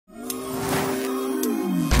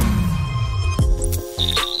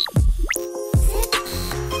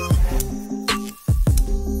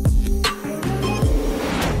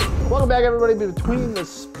back, everybody, between the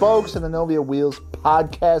Spokes and the Novia Wheels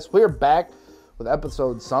podcast. We're back with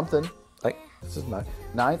episode something. Like, this is 9.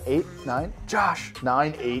 9, 8, 9? Josh.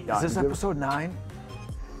 9, 8, 9. Is this episode 9?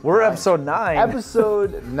 We're episode 9.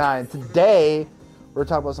 Episode 9. Today, we're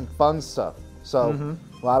talking about some fun stuff. So,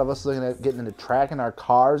 a lot of us looking at getting into tracking our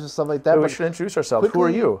cars and stuff like that. Wait, we should introduce ourselves. Who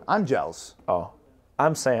are you? I'm Gels. Oh,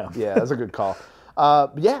 I'm Sam. Yeah, that's a good call.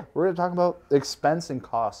 Yeah, we're going to talk about the expense and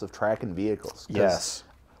cost of tracking vehicles. Yes.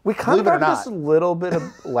 We kind of covered this a little bit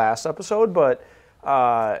of last episode, but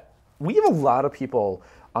we have a lot of people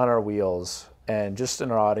on our wheels and just in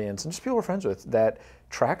our audience and just people we're friends with that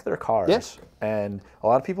track their cars. Yes. And a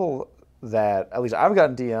lot of people that, at least I've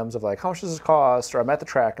gotten DMs of like, how much does this cost? Or I'm at the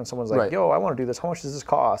track and someone's like, yo, I want to do this. How much does this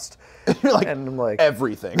cost? You're like, and I'm like,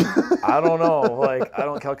 everything. I don't know. Like, I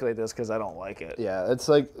don't calculate this because I don't like it. Yeah, it's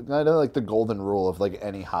like, I know, like the golden rule of like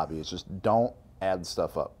any hobby is just don't add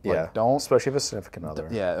stuff up. Like, don't, especially if it's a significant other.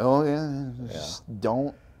 Just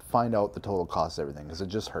don't find out the total cost of everything because it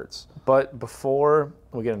just hurts. But before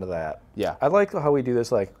we get into that, I like how we do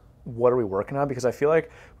this, like, what are we working on? Because I feel like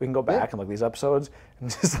we can go back and look at these episodes and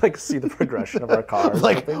just like see the progression of our cars.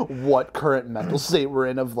 Like what current mental state we're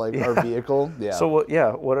in of like our vehicle. Yeah. So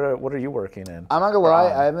what are you working in? I'm not gonna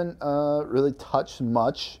lie, I haven't really touched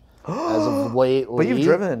much as of lately. But you've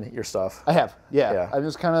driven your stuff. I have. Yeah. I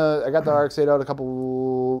just I got the RX-8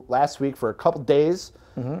 out last week for a couple days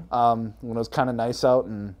when it was kind of nice out,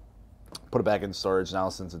 and put it back in storage now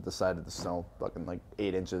since it decided to snow fucking like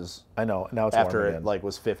 8 inches. I know. Now it's after warm it again. like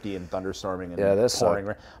was 50 and thunderstorming and that's pouring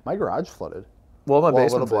rain. My garage flooded. Well, my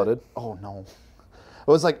basement flooded. Oh no. It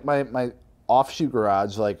was like my offshoot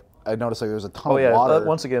garage. Like I noticed like there was a ton of water.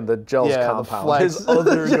 Once again, the Gels compound. His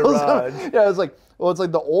other garage. Yeah, it was like, well, it's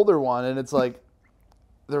like the older one, and it's like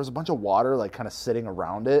there was a bunch of water like kind of sitting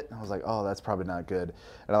around it. I was like, oh, that's probably not good.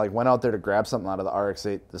 And I like went out there to grab something out of the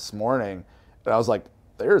RX-8 this morning, and I was like,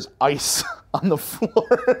 there's ice on the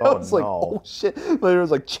floor. I was like, oh shit. There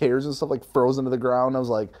was like chairs and stuff like frozen to the ground. I was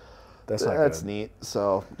like, that's neat.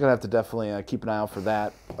 So I'm gonna have to definitely keep an eye out for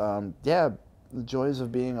that. The joys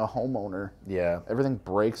of being a homeowner. Yeah. Everything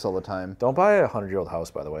breaks all the time. Don't buy a 100-year-old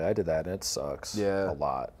house, by the way. I did that and it sucks. Yeah. A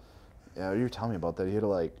lot. Yeah, you were telling me about that. You had to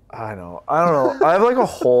like... I know. I don't know. I have like a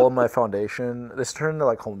hole in my foundation. This turned into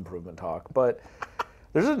like home improvement talk, but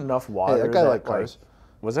there's enough water. Hey, that guy liked cars.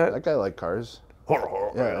 Was that? That guy liked cars.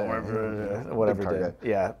 Whatever he did.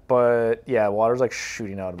 Yeah, but yeah, water's like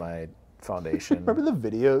shooting out of my foundation. Remember the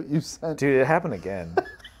video you sent? Dude, it happened again.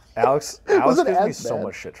 Alex gives me so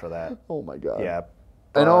much shit for that. Oh my god. Yeah.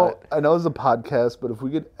 I know it's a podcast, but if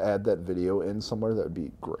we could add that video in somewhere, that would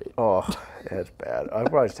be great. Oh, yeah, it's bad. I'll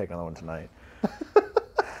probably just take another one tonight.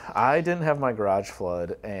 I didn't have my garage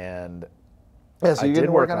flood, and so I did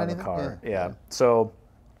work on the car. Yeah. So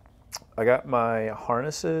I got my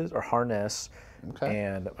harness and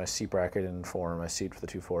my seat bracket for my seat for the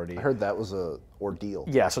 240. I heard that was a ordeal.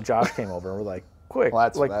 Yeah. So Josh came over and we're like, quick.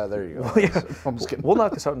 Well, there you go. I'm just kidding. We'll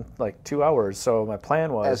knock this out in like 2 hours. So my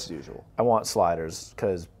plan was, as usual, I want sliders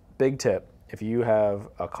because big tip, if you have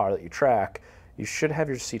a car that you track, you should have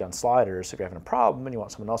your seat on sliders. So if you're having a problem and you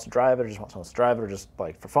want someone else to drive it, or just want someone else to drive it, or just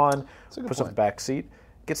like for fun, put stuff in the back seat,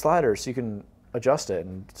 get sliders so you can adjust it.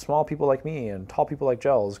 And small people like me and tall people like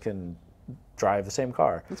Gels can drive the same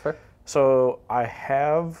car. That's fair. So I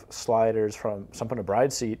have sliders from some a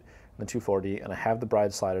bride seat in the 240, and I have the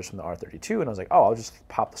bride sliders from the R32, and I was like, oh, I'll just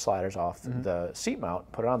pop the sliders off the seat mount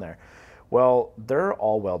and put it on there. Well, they're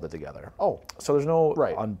all welded together. Oh. So there's no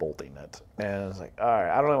unbolting it. And I was like, all right,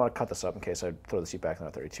 I don't really want to cut this up in case I throw the seat back in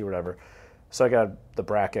the R32 or whatever. So I got the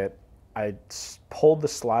bracket. I pulled the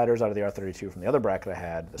sliders out of the R32 from the other bracket I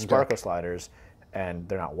had, the Sparko sliders, and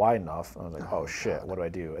they're not wide enough. And I was like, oh shit, what do I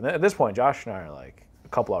do? And then at this point, Josh and I are like,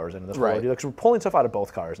 couple hours into this because we're pulling stuff out of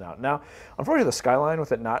both cars now. Now, unfortunately, the Skyline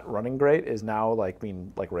with it not running great is now like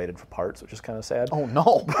being like rated for parts, which is kind of sad. Oh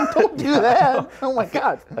no! Don't do that! Oh my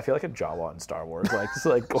god! I feel like a Jawa in Star Wars, like just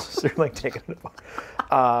like goes through like taking it apart.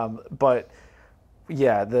 But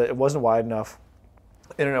yeah, it wasn't wide enough.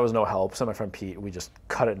 Internet was no help. So my friend Pete, we just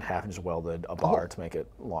cut it in half and just welded a bar to make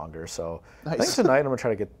it longer. So I think tonight I'm gonna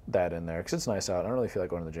try to get that in there because it's nice out. I don't really feel like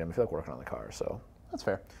going to the gym. I feel like working on the car. So that's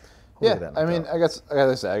fair. Yeah, I mean, I guess, like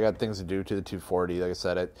I said, I got things to do to the 240. Like I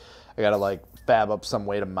said, I got to like fab up some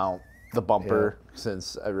way to mount the bumper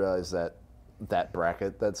since I realized that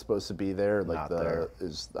bracket that's supposed to be there, like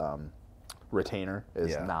retainer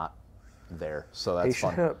is not there. So that's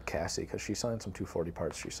fun. You should hit up Cassie because she signed some 240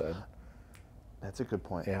 parts. She said that's a good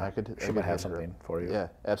point. Yeah, she might have something for you. Yeah,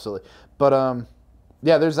 absolutely. But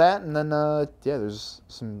yeah, there's that, and then there's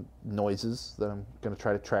some noises that I'm gonna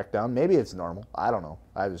try to track down. Maybe it's normal. I don't know.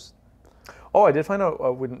 Oh, I did find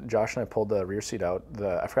out when Josh and I pulled the rear seat out.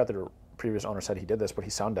 I forgot the previous owner said he did this, but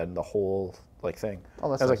he sound deadened the whole like thing. Oh,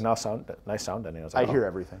 that's I was nice. like, nice sound deadening. I was I like, hear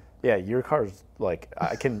everything. Yeah, your car's like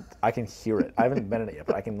I can hear it. I haven't been in it yet,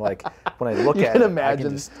 but I can like when I look You at can it, imagine I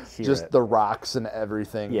can just hear it. the rocks and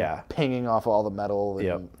everything Yeah. pinging off all the metal and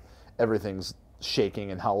Yep. everything's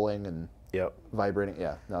shaking and howling and Yep. vibrating.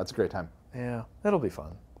 Yeah, no, it's a great time. Yeah, it'll be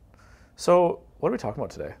fun. So, what are we talking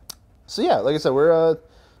about today? So yeah, like I said, we're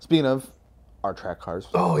speaking of our track cars.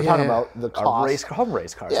 We're talking about the cost. Our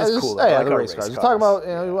race cars. Yeah, That's just, cool. yeah, I like the our race cars. We're talking about,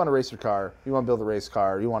 you want to race your car, you want to build a race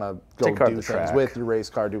car, you want to Take go car to do the things track. with your race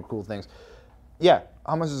car, do cool things. Yeah,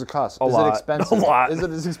 how much does it cost? Is lot. it expensive? A lot. Is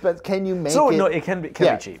it as expensive? Can you make So it? no, it can be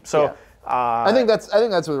cheap. So yeah. I think that's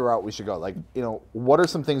the route we should go. Like, what are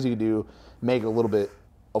some things you can do, make it a little bit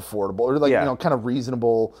affordable or like kind of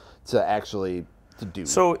reasonable to actually to do.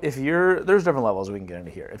 So if there's different levels we can get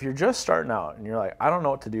into here. If you're just starting out and you're like, I don't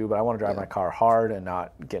know what to do, but I want to drive my car hard and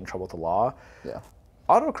not get in trouble with the law. Yeah.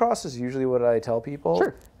 Autocross is usually what I tell people.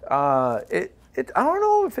 Sure. I don't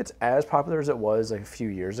know if it's as popular as it was like a few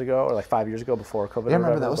years ago or like 5 years ago before COVID. Yeah, I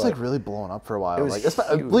remember that was like really blowing up for a while. It was like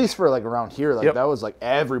at least for like around here, like that was like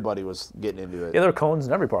everybody was getting into it. Yeah, there were cones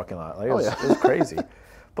in every parking lot. Like, it was crazy.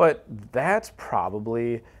 But that's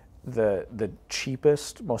probably the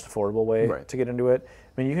cheapest, most affordable way to get into it.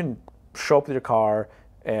 I mean, you can show up with your car,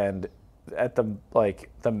 and at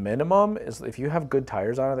the minimum is if you have good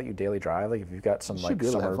tires on it that you daily drive. Like if you've got some like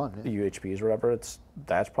summer UHPs or whatever,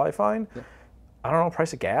 that's probably fine. Yeah. I don't know,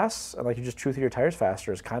 price of gas and like you just chew through your tires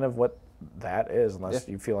faster is kind of what that is, unless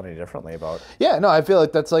you feel any differently about. Yeah, no, I feel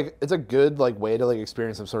like that's like it's a good like way to like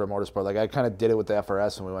experience some sort of motorsport. Like I kind of did it with the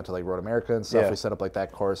FRS when we went to like Road America and stuff. We set up like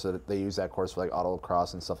that course that they use that course for like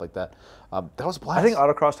autocross and stuff like that. That was a blast. I think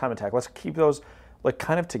autocross, time attack. Let's keep those like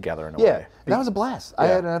kind of together in a way. Yeah, that was a blast. I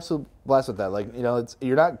had an absolute blast with that. Like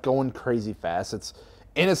you're not going crazy fast. It's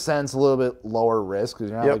in a sense a little bit lower risk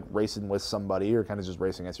because you're not like racing with somebody. You're kind of just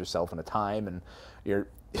racing against yourself in a time, and you're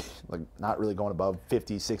like not really going above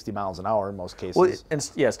 50, 60 miles an hour in most cases. Well,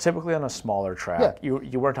 it's typically on a smaller track. Yeah.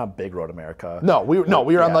 You weren't on Big Road America. No, we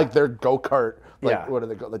were on like their go-kart, like what are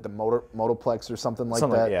they called? Like the Motoplex or something like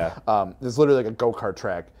that. Yeah. There's literally like a go-kart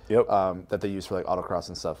track Yep. that they use for like autocross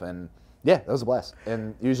and stuff. And yeah, that was a blast.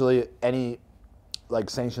 And usually any like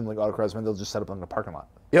sanctioned like autocross event, they'll just set up in the parking lot.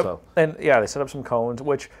 Yep. So. And yeah, they set up some cones,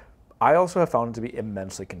 which I also have found to be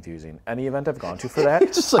immensely confusing. Any event I've gone to for that, I'm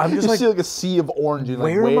just like see like a sea of orange. And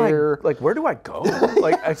where do I go?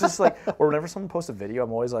 Like I just like, or whenever someone posts a video,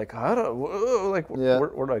 I'm always like,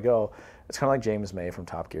 where do I go? It's kind of like James May from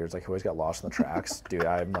Top Gear. It's like he always got lost in the tracks. Dude,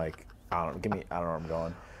 I'm like, I don't know where I'm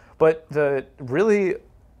going. But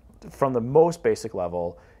from the most basic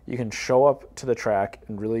level, you can show up to the track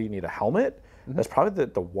and really you need a helmet. Mm-hmm. That's probably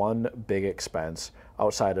the one big expense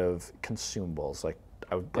outside of consumables. Like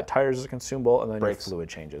I would put tires as a consumable, and then your fluid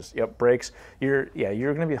changes. Yep, brakes. You're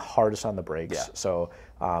going to be hardest on the brakes. Yeah. So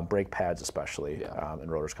brake pads especially,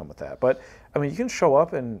 and rotors come with that. But I mean, you can show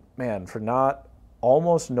up and man, for not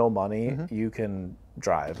almost no money, you can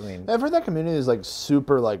drive. I mean, I've heard that community is like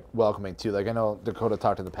super like welcoming too. Like I know Dakota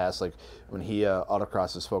talked in the past, like when he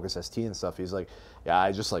autocrossed his Focus ST and stuff. He's like, yeah,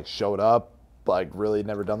 I just like showed up, like really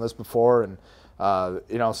never done this before, and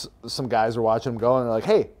some guys were watching him go, and they're like,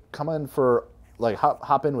 hey, come in for. Like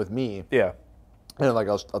hop in with me. Yeah. And like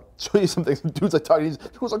I'll show you some things. Dudes like talking,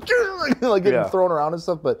 dudes like getting thrown around and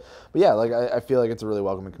stuff. But yeah, like I feel like it's a really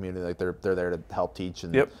welcoming community. Like they're there to help teach,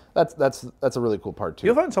 and that's a really cool part too.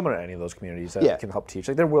 You'll find someone in any of those communities that can help teach.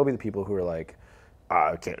 Like there will be the people who are like,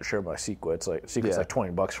 I can't share my secrets. Like secrets like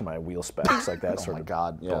 $20 for my wheel specs, like that sort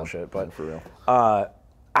of bullshit. But for real.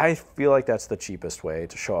 I feel like that's the cheapest way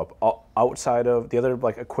to show up. Outside of the other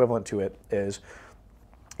like equivalent to it is.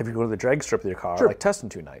 If you go to the drag strip with your car, like testing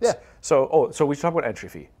 2 nights. Yeah. So we should talk about entry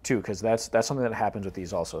fee too, because that's something that happens with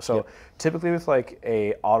these also. So typically with like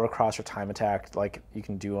a autocross or time attack, like you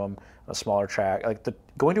can do them on a smaller track. Like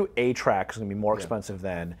going to a track is going to be more expensive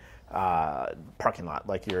than parking lot,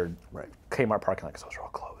 like your Kmart parking lot, because those are all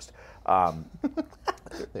closed.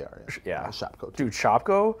 They are. Yeah. Shopko. Dude,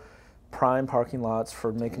 Shopko. Prime parking lots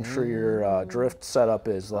for making sure your drift setup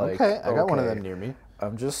is like. Okay, I got one of them near me.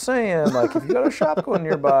 I'm just saying, like, if you got a shop going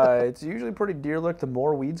nearby, it's usually pretty deer-lick. The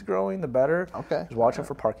more weeds growing, the better. Okay. Just watch out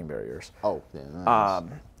for parking barriers. Oh, yeah. Nice.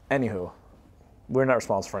 Anywho, we're not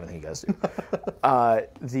responsible for anything you guys do.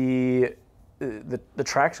 The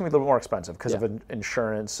track's going to be a little more expensive because of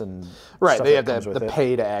insurance and stuff they have that the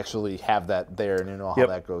pay to actually have that there, and you know how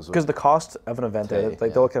that goes. Because the cost of an event, they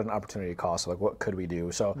look at an opportunity cost, like what could we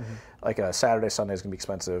do? So, like a Saturday, Sunday is going to be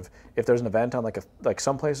expensive. If there's an event on like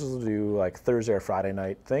some places will do like Thursday or Friday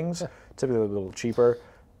night things, typically a little cheaper.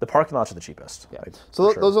 The parking lots are the cheapest. Yeah. Like, So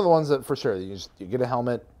for sure. those are the ones that for sure you get a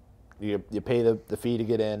helmet, you pay the fee to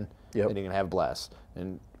get in, Yep. and you can have a blast.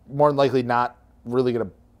 And more than likely not really gonna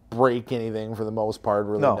break anything for the most part.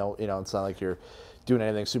 Really, No. it's not like you're doing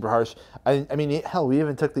anything super harsh. I mean, hell, we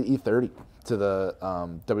even took the E30 to the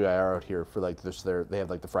WIR out here for like this. They have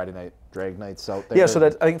like the Friday night drag nights out there. Yeah, so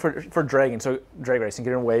that I think for dragging, so drag racing,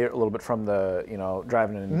 getting away a little bit from the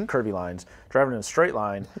driving in curvy lines, driving in a straight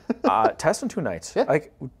line, testing 2 nights. Yeah.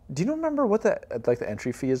 Like, do you remember what the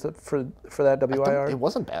entry fee is for that WIR? It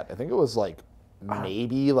wasn't bad. I think it was like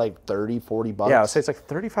maybe like $30-$40. Yeah, I would say it's like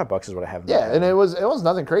 $35 is what I have. In my Yeah, head. and it was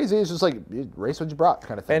nothing crazy. It's just like you race what you brought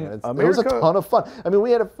kind of thing. And It was a America- ton of fun. I mean, we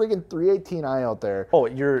had a freaking 318i out there Oh,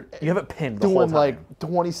 you have it pinned the whole doing time. like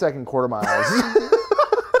 20-second quarter miles.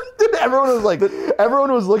 Dude,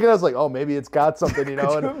 everyone was looking at us like, oh, maybe it's got something, Could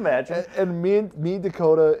you imagine? And me,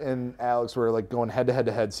 Dakota, and Alex were like going head to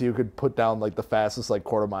head, so you could put down like the fastest like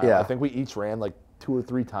quarter mile. Yeah. I think we each ran like 2 or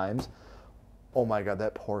 3 times. Oh my god,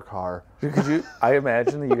 that poor car. I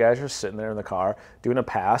imagine that you guys are sitting there in the car doing a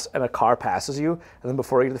pass, and a car passes you, and then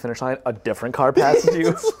before you get to the finish line, a different car passes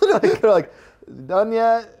you. They're like, done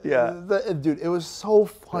yet? Yeah. Dude, it was so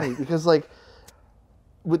funny because like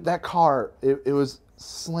with that car, it was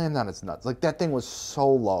slammed on its nuts. Like that thing was so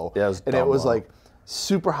low. Yeah, it was and it dumb was low. like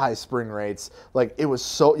super high spring rates. Like it was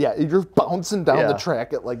so you're bouncing down the Yeah.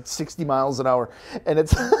 track at like 60 miles an hour, and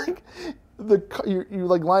it's like you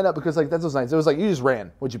like line up because like that's what's nice. It was like you just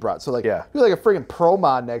ran what you brought. So like Yeah. you're like a friggin' pro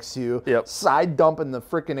mod next to you. Yep. Side dumping the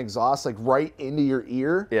freaking exhaust like right into your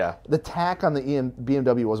ear. Yeah. The tack on the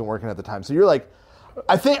BMW wasn't working at the time, so you're like,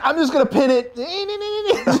 I think I'm just gonna pin it.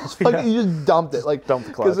 You just dumped it, like Dumped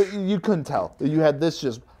the clutch. because you couldn't tell. You had this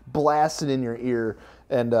just blasted in your ear,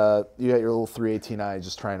 and you had your little 318i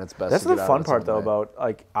just trying its best. That's to the get out fun of its part own though way. about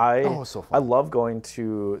like Oh, so fun. I love going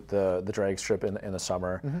to the drag strip in the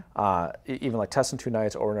summer, even like testing 2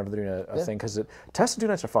 nights or whenever they're doing a thing because testing 2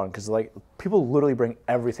 nights are fun because like people literally bring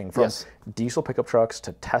everything from Yes. diesel pickup trucks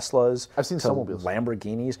to Teslas. I've seen to snowmobiles.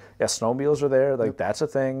 Lamborghinis. Yeah, snowmobiles are there. Like that's a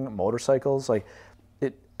thing. Motorcycles, like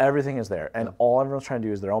everything is there, and all everyone's trying to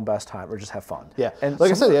do is their own best time or just have fun. Yeah, and like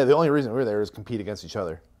I some- said, the only reason we were there is compete against each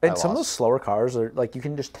other. And some of those slower cars are like you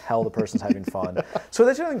can just tell the person's having fun. So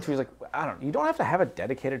that's the other thing too is like you don't have to have a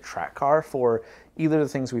dedicated track car for either of the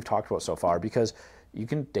things we've talked about so far because you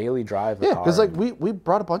can daily drive the Yeah, car. because like we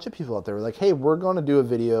brought a bunch of people out there. We're like, hey, we're going to do a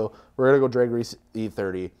video. We're going to go drag race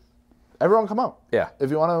E30. Everyone come out. Yeah. If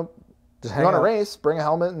you want to hang out. race, bring a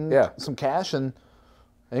helmet and Yeah. some cash and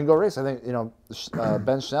go race. I think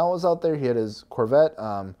Ben Schnell was out there. He had his Corvette.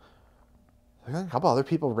 I think a couple other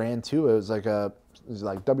people ran too. It was like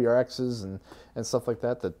WRXs and stuff like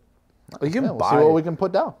that. That you can we'll buy see what we can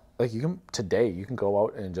put down. like you can go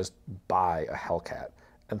out and just buy a Hellcat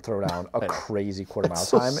and throw down a crazy quarter mile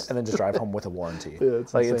so time and then just drive home with a warranty. Yeah,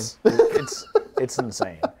 it's like insane. it's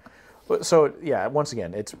insane. But so yeah, once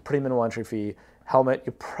again, it's pretty minimal entry fee. Helmet,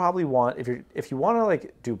 you probably want if you want to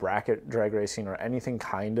like do bracket drag racing or anything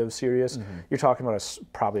kind of serious, you're talking about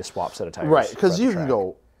probably a swap set of tires. Right, for because the you can track.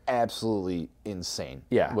 go absolutely insane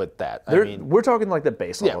Yeah. with that. We're talking like the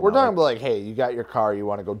base level. Yeah, we're now, talking about like, hey, you got your car, you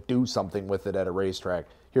want to go do something with it at a racetrack.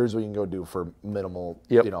 Here's what you can go do for minimal,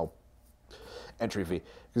 Yep. entry fee.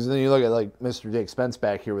 Because then you look at like Mr. Jake Spence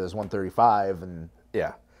back here with his 135, and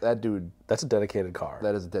yeah, that dude, that's a dedicated car.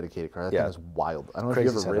 that is a dedicated car. That Yeah. thing is wild. I don't know Crazy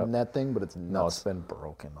if you've ever setup. ridden that thing, but it's No, nuts. it's been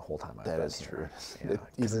broken the whole time I've That been is here. true.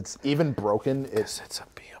 Yeah, Even broken, it's it's a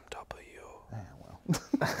BMW. well,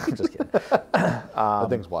 I'm just kidding. that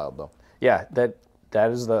thing's wild though. Yeah, that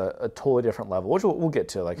is a totally different level, which we'll get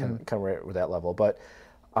to, like kind of right with that level. But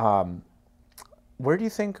where'd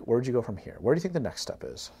you go from here? Where do you think the next step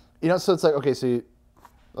is? So it's like, okay,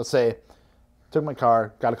 let's say, took my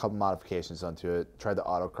car, got a couple modifications onto it, tried the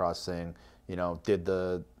autocross thing,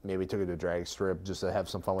 maybe took it to a drag strip just to have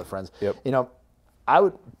some fun with friends. Yep. I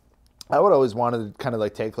would always want to kind of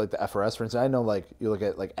like take like the FRS, for instance. I know like you look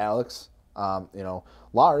at like Alex,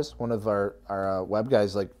 Lars, one of our web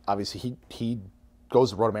guys, like obviously he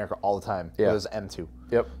goes to Road America all the time Yeah. with his M2.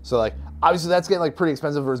 Yep. So like obviously that's getting like pretty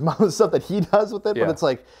expensive for his amount of stuff that he does with it, Yeah. but it's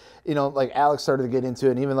like, like Alex started to get into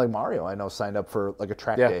it, and even like Mario, I know, signed up for like a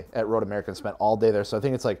track Yeah. day at Road America and spent all day there. So I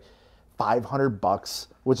think it's like $500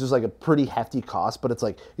 which is like a pretty hefty cost, but it's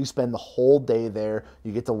like you spend the whole day there,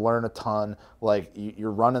 you get to learn a ton, like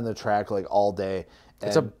you're running the track like all day.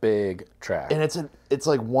 It's a big track. And it's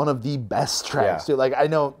like one of the best tracks, Yeah. too. Like, I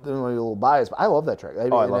know I'm a little biased, but I love that track. I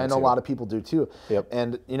love it know a too. lot of people do too. Yep.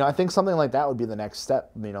 And I think something like that would be the next step.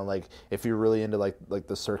 Like if you're really into like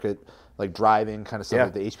the circuit, like driving kind of stuff, Yeah.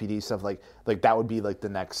 like the HPD stuff, like that would be like the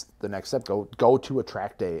next step. Go to a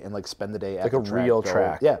track day and like spend the day at like a track. real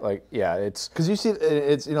track. Yeah. Like, yeah, it's... Because you see,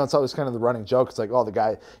 it's it's always kind of the running joke. It's like, oh, the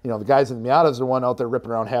guys in the Miatas are the one out there ripping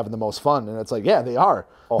around having the most fun, and it's like, yeah, they are,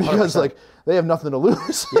 because 100%. like they have nothing to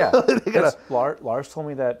lose. Yeah. They gotta- Lars told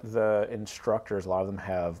me that the instructors, a lot of them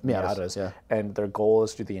have Miatas, yeah. and their goal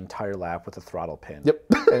is to do the entire lap with a throttle pin. Yep.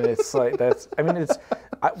 And it's like,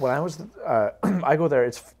 when I was, I go there,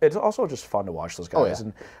 it's also just fun to watch those guys. Oh, yeah.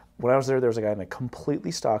 And when I was there was a guy in a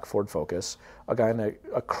completely stock Ford Focus, a guy in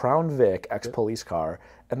a Crown Vic ex-police car,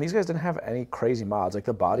 and these guys didn't have any crazy mods. Like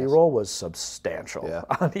the body roll was substantial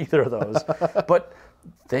on either of those, but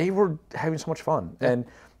they were having so much fun. And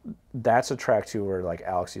that's a track too where like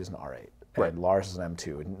Alex is an R8 and Lars is an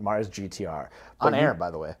M2 and Mara's GTR. on air, by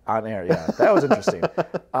the way. On air, yeah. That was interesting.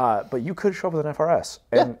 But you could show up with an FRS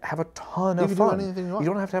and have a ton of can do fun. anything you want. You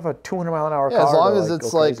don't have to have a 200-mile-an-hour Yeah, car. as long to, as like,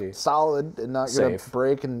 it's go like crazy. solid and not going to Safe.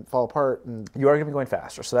 break and fall apart. And You are going to be going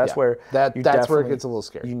faster. So that's where that's you where it definitely- gets a little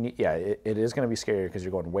scary. it is going to be scary because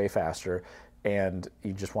you're going way faster, and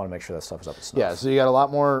you just want to make sure that stuff is up to snuff. Yeah, so you got a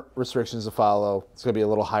lot more restrictions to follow. It's going to be a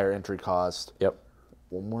little higher entry cost. Yep.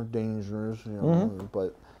 A little more dangerous, Mm-hmm.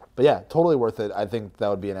 but yeah, totally worth it. I think that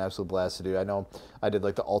would be an absolute blast to do. I know I did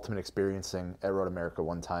like the ultimate experiencing at Road America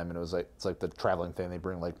one time, and it's like the traveling thing. They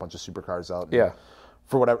bring like a bunch of supercars out. And Yeah.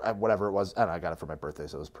 For whatever it was, and I got it for my birthday,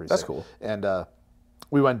 so it was pretty. That's sick. cool. And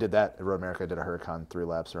we went and did that at Road America. I did a Huracan 3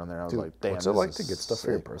 laps around there. I was like, damn, What's it this like is to get stuff for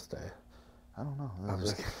your sick. birthday? I don't know.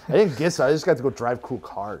 I didn't get so. I just got to go drive cool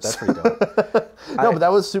cars. That's pretty dope. No, but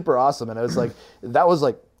that was super awesome, and it was like that was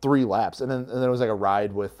like 3 laps, and then it was like a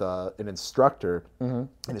ride with an instructor in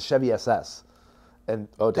a Chevy SS, and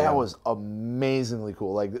that damn. was amazingly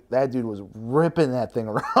cool. Like that dude was ripping that thing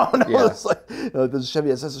around. Yeah. It was like this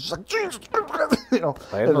Chevy SS was just like Jesus, I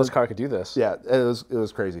didn't know this car could do this. Yeah, it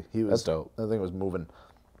was crazy. That's dope. That thing was moving.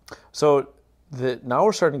 So now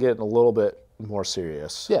we're starting to get a little bit more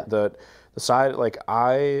serious. Yeah. The side, like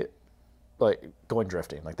I like going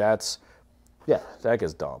drifting. Like that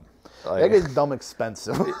gets dumb. Like, That gets dumb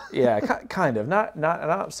expensive. yeah, kind of. Not. I'm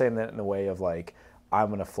not saying that in the way of like I'm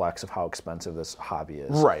gonna flex of how expensive this hobby is.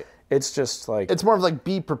 Right. It's just like It's more of like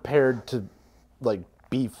be prepared to like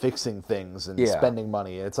be fixing things and Yeah. spending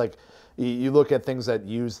money. It's like you look at things that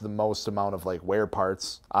use the most amount of like wear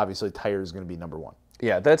parts. Obviously, tire is going to be number one.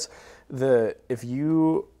 yeah. That's if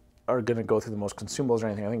you are gonna go through the most consumables or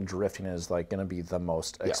anything, I think drifting is like gonna be the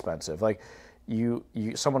most expensive. Like you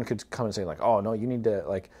someone could come and say like, oh no, you need to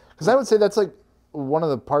like. Because I would say that's like one of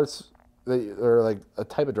the parts that or like a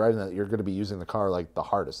type of driving that you're going to be using the car like the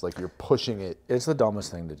hardest. Like you're pushing it. It's the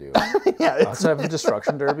dumbest thing to do. Yeah, Outside of a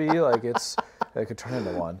destruction derby, like it could turn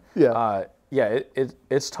into one. Yeah.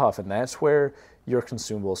 It's tough, and that's where your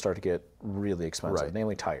consumables start to get really expensive, Right.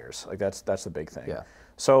 namely tires. Like that's the big thing. Yeah.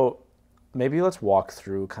 So maybe let's walk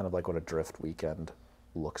through kind of like what a drift weekend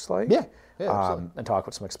looks like. Yeah. Yeah, absolutely. And talk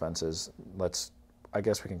about some expenses. I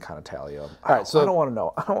guess we can kind of tally them. All right, so I don't want to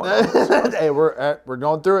know. I don't want to know. hey, we're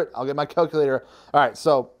going through it. I'll get my calculator. All right,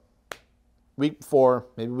 so week before,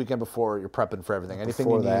 maybe weekend before, you're prepping for everything. Anything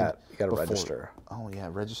Before you need. that, you got to before- register. Oh yeah,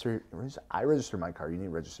 register. I register my car. You need to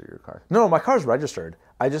register your car. No, my car's registered.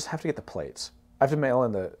 I just have to get the plates. I have to mail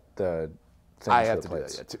in the things I for have the to do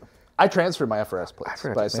plates. that too. I transferred my FRS plates,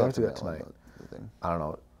 forgot but I to- still maybe have to I'll do mail that in the thing. I don't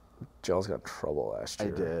know. Joel's got in trouble last I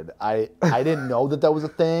year. did. I didn't know that was a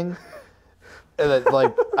thing. And that,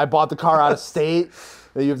 like, I bought the car out of state.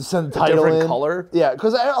 That you have to send the title different in. color? Yeah,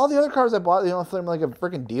 because all the other cars I bought, from like a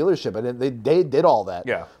freaking dealership. I didn't. They did all that.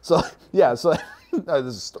 Yeah. So yeah. So this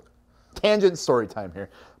is tangent story time here.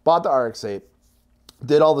 Bought the RX-8,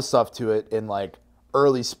 did all the stuff to it in like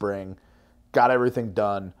early spring, got everything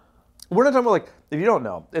done. We're not talking about like, if you don't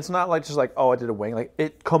know, it's not like just like, oh, I did a wing. Like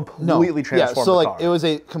it completely transformed yeah, so the like car. it was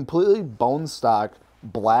a completely bone stock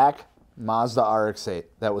black Mazda RX-8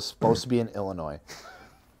 that was supposed to be in Illinois.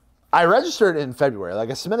 I registered it in February. Like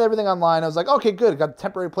I submitted everything online. I was like, okay, good. Got the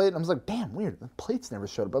temporary plate, and I was like, damn, weird. The plates never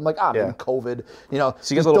showed up. I'm like, maybe Yeah. COVID. So you get just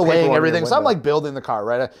a little paper delaying on your everything. So I'm window. like building the car,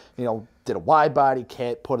 right? I, did a wide body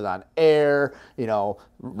kit, put it on air.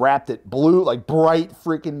 Wrapped it blue, like bright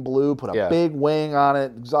freaking blue. Put a Yeah. big wing on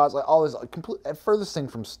it, exhaust, like all this, like, complete furthest thing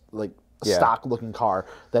from like a Yeah. stock looking car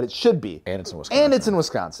that it should be. And it's in Wisconsin. And it's in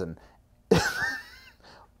Wisconsin.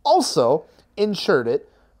 Also, insured it,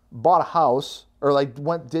 bought a house or like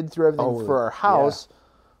did through everything for our house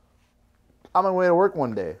on my way to work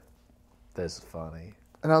one day. This is funny.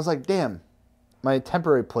 And I was like, damn, my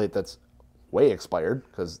temporary plate that's way expired,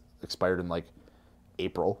 because expired in like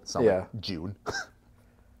April. It's not like June. I'm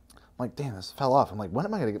like, damn, this fell off. I'm like, when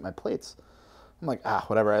am I going to get my plates? I'm like,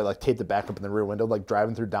 whatever. I like taped it back up in the rear window, like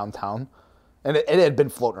driving through downtown. And it had been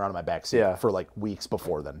floating around in my backseat for like weeks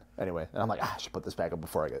before then. Anyway, and I'm like, I should put this back up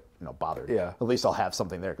before I get bothered. Yeah. At least I'll have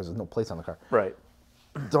something there because there's no plates on the car. Right.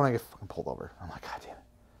 Don't I get fucking pulled over? I'm like, God damn it.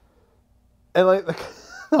 And like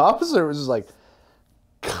the officer was just like,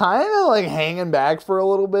 kind of like hanging back for a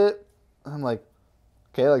little bit. And I'm like,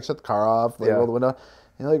 okay, like shut the car off, like roll the window. And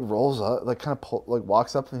he like rolls up, like kind of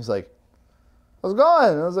walks up, and he's like, how's it going?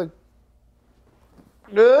 And I was like,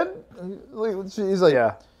 good. And he's like,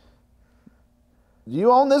 yeah. Do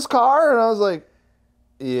you own this car? And I was like,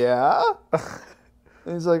 yeah.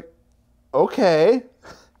 And he's like, okay.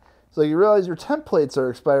 So you realize your temp plates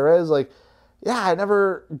are expired, right? I was like, yeah, I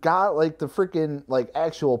never got like the freaking like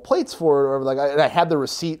actual plates for it, or like I had the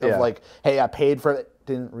receipt of like, hey, I paid for it.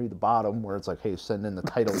 Didn't read the bottom where it's like, hey, send in the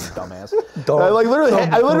title, you dumbass. I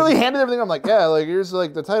literally handed everything. I'm like, yeah, like here's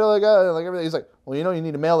like the title I got, and like everything. He's like, well, you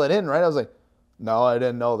need to mail that in, right? I was like, no, I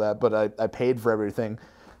didn't know that, but I paid for everything.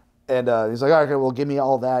 And he's like, all right, okay, well, give me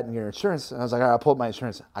all that and your insurance. And I was like, all right, I'll pull up my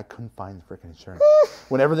insurance. I couldn't find the freaking insurance.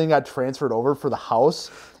 When everything got transferred over for the house,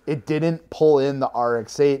 it didn't pull in the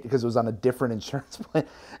RX-8 because it was on a different insurance plan.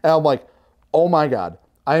 And I'm like, oh my God,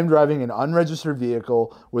 I am driving an unregistered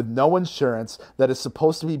vehicle with no insurance that is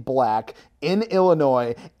supposed to be black in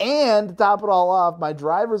Illinois. And to top it all off, my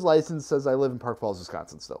driver's license says I live in Park Falls,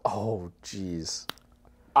 Wisconsin still. Oh, jeez.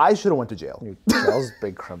 I should have went to jail. Jail's a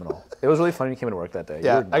big criminal. It was really funny you came into work that day.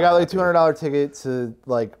 Yeah, I got like a $200 ticket to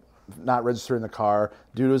like not register in the car.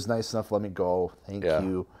 Dude was nice enough to let me go. Thank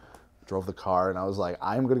you. Drove the car, and I was like,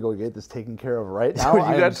 I'm going to go get this taken care of right now. When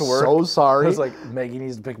you got to work, so sorry. I was like, Maggie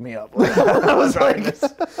needs to pick me up. I was like,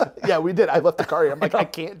 yeah, we did. I left the car here. I'm like, I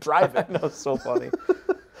can't drive it. No, it's so funny.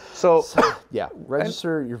 So yeah,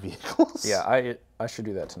 register your vehicles. Yeah, I should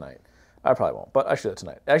do that tonight. I probably won't, but I should do that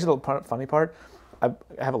tonight. Actually, the funny part, I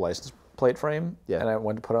have a license plate frame, and I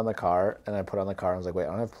went to put it on the car, and I put it on the car, and I was like, wait, I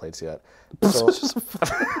don't have plates yet. So this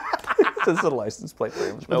is a license plate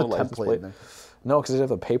frame. There's no license plate. No, because I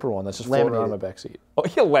have a paper one that's just floating around my back seat. Oh,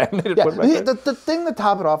 yeah, laminated. Yeah, the thing to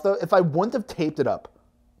top it off, though, if I wouldn't have taped it up,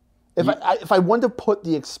 if I wouldn't have put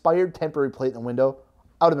the expired temporary plate in the window,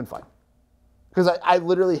 I would have been fine. Because I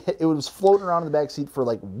literally, it was floating around in the back seat for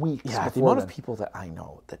like weeks. Yeah, the amount of people that I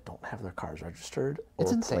know that don't have their cars registered or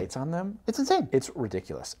plates on them. It's insane. It's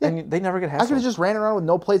ridiculous. Yeah. And they never get hassled. I could have just ran around with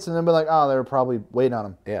no plates and then been like, oh, they were probably waiting on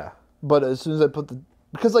them. Yeah. But as soon as I put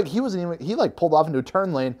because like he like pulled off into a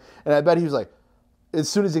turn lane, and I bet he was like, as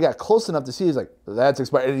soon as he got close enough to see, he's like, that's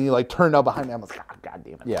expired. And he like turned out behind me. I'm like, God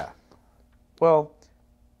damn it. Yeah. Well,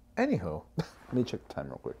 anywho. Let me check the time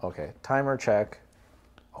real quick. Okay. Timer check.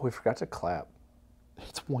 Oh, we forgot to clap.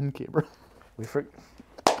 It's one camera.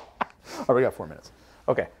 Oh, we got 4 minutes.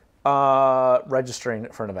 Okay. Registering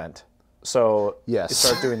for an event. So yes. You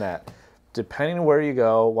start doing that. Depending on where you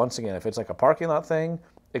go, once again, if it's like a parking lot thing,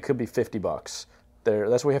 it could be $50.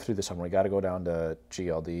 That's what we have to do this summer. We got to go down to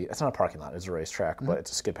GLD. It's not a parking lot. It's a racetrack, but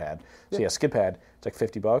it's a skid pad. So yeah, skid pad. It's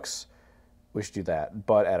like $50. We should do that.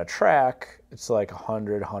 But at a track, it's like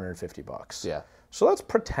 $150. Yeah. So let's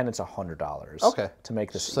pretend it's $100. Okay. To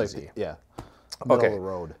make this just easy. Like, yeah. Middle of the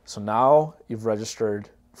road. So now you've registered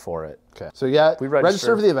for it. Okay. So yeah, we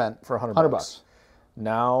register for the event for $100.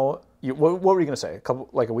 Now, what were you gonna say?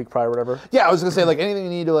 A week prior, or whatever? Yeah, I was gonna say like anything you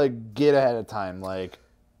need to like get ahead of time. Like,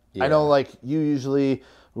 I know like you usually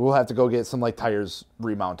will have to go get some like tires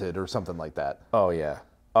remounted or something like that. Oh yeah.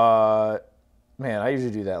 Man, I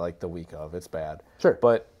usually do that like the week of. It's bad. Sure.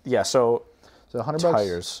 But yeah, so $100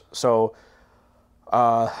 tires. So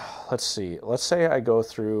let's see. Let's say I go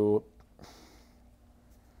through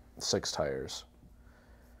 6 tires.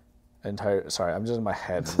 Sorry, I'm just in my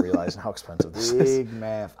head and realizing how expensive this is. Big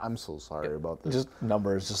math. I'm so sorry about this. Just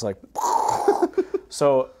numbers, just like.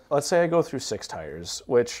 So let's say I go through 6 tires,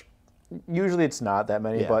 which usually it's not that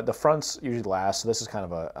many, but the fronts usually last. So this is kind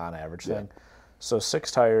of a on average thing. So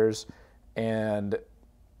 6 tires, and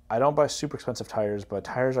I don't buy super expensive tires, but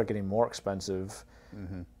tires are getting more expensive.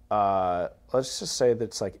 Mm-hmm. Let's just say that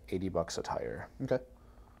it's like $80 a tire. Okay.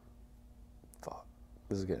 Fuck,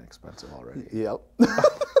 this is getting expensive already. Yep.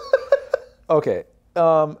 Okay,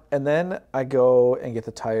 and then I go and get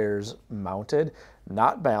the tires mounted,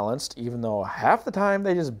 not balanced, even though half the time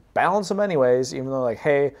they just balance them anyways, even though like,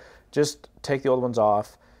 hey, just take the old ones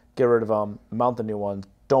off, get rid of them, mount the new ones,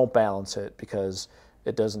 don't balance it, because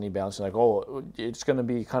it doesn't need balancing. Like, oh, it's going to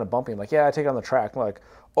be kind of bumpy. I'm like, yeah, I take it on the track. I'm like,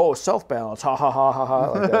 oh, self-balance, ha, ha, ha, ha,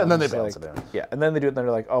 ha. Like that. And then they It's balance like, it in. Yeah, and then they do it, and then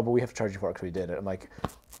they're like, oh, but we have to charge you for it because we did it. I'm like,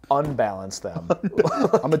 unbalance them. I'm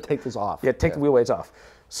going to take this off. Yeah, take the wheel weights off.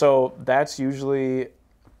 So that's usually,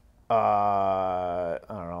 I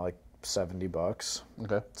don't know, like $70,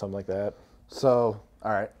 Okay. something like that. So,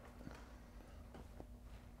 all right.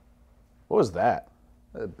 What was that?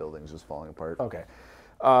 The building's just falling apart. Okay.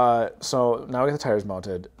 So now we got the tires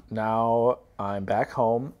mounted. Now I'm back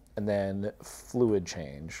home, and then fluid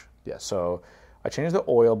change. Yes. So I change the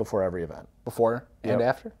oil before every event. Before and Yep.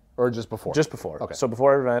 after? Or just before? Just before. Okay. So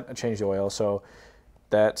before every event, I change the oil. So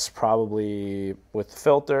that's probably, with the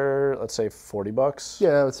filter, let's say $40. Yeah,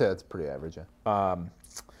 I would say that's pretty average, yeah.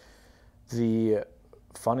 The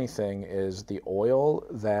funny thing is the oil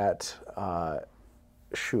that, now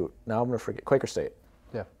I'm going to forget, Quaker State.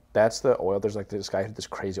 Yeah. That's the oil. There's like this guy who did this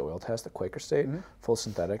crazy oil test at Quaker State. Full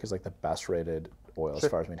synthetic is like the best rated oil as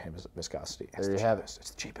far as maintaining viscosity. It's There the you have it. cheapest.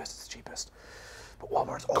 It's the cheapest. It's the cheapest. But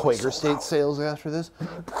Walmart's always Quaker sold State out. sales after this?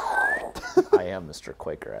 I am Mr.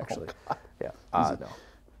 Quaker, actually. Yeah. No.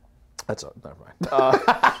 Never mind.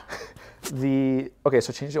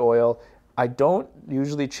 So change the oil. I don't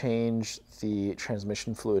usually change the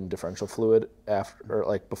transmission fluid and differential fluid after, or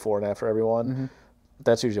like before and after every one.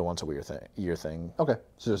 That's usually a once a year thing. Okay.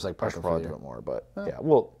 So just like I pressure should probably for do you. it more, but yeah,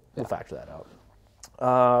 we'll factor that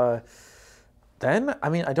out. Then, I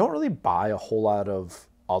mean, I don't really buy a whole lot of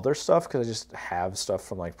other stuff because I just have stuff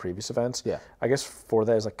from like previous events. Yeah. I guess for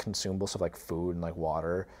that is like consumable stuff like food and like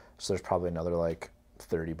water. So there's probably another like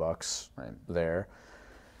 $30 there.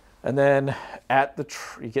 And then at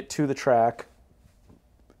you get to the track,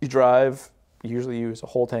 you drive. You usually use a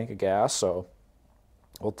whole tank of gas. So,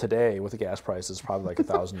 well, today with the gas prices, probably like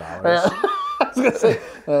 $1,000. I was gonna say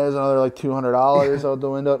there's another like $200 out the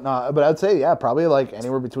window. No, but I'd say probably like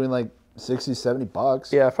anywhere between like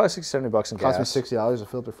 $60-$70. Yeah, probably $60-$70 in gas. Cost me $60 to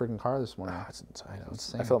fill up a freaking car this morning. That's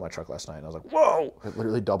insane. I filled up my truck last night and I was like, whoa! It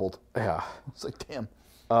literally doubled. Yeah. It's like, damn.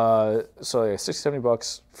 So yeah,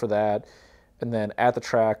 $60-$70 for that. And then at the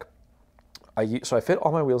track, I fit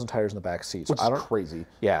all my wheels and tires in the back seat. So Which is crazy.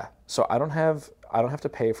 Yeah. So I don't have to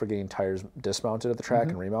pay for getting tires dismounted at the track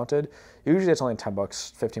and remounted. Usually it's only $10,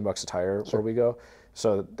 $15 a tire where we go.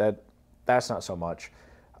 So that's not so much.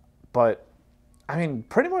 But I mean,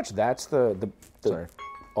 pretty much that's the Sorry.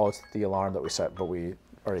 Oh, it's the alarm that we set, but we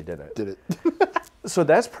already did it. Did it. So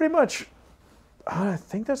that's pretty much, I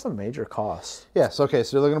think that's the major cost. Yeah, so okay,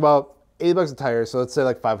 so you're looking about $80 a tire, so let's say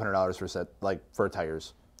like $500 for set, like for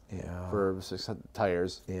tires. Yeah. For 6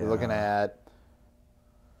 tires. Yeah. You're looking at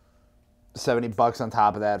 $70 on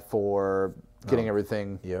top of that for getting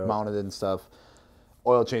everything mounted and stuff.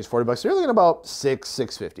 Oil change $40. So you're looking at about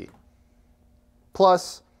 $650.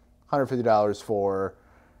 Plus $150 for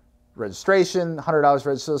registration, $100 for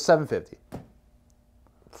registration, so $750.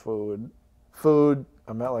 Food,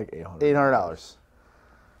 I'm at like $800. $800.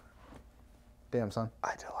 Damn, son.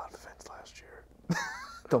 I did a lot of events last year.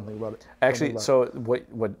 Don't think about it. Actually, so what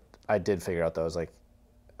I did figure out though is like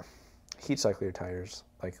heat cycle your tires.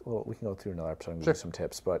 Like, well, we can go through another episode and give you some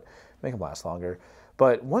tips, but make them last longer.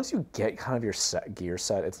 But once you get kind of your gear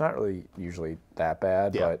set, it's not really usually that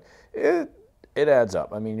bad, but it adds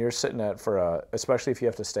up. I mean, you're sitting at especially if you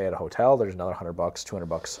have to stay at a hotel, there's another $100,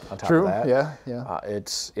 $200 on top of that.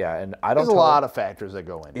 Yeah. And I don't. There's a lot of factors that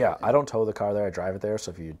go in. Yeah, I don't tow the car there. I drive it there.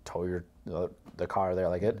 So if you tow the car there,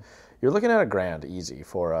 like you're looking at $1,000 easy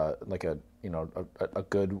for a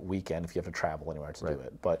good weekend if you have to travel anywhere to do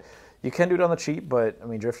it. But you can do it on the cheap. But I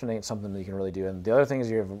mean, drifting ain't something that you can really do. And the other thing is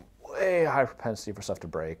you have a way high propensity for stuff to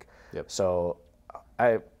break. Yep. So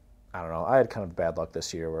I don't know. I had kind of bad luck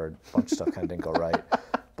this year where a bunch of stuff kind of didn't go right.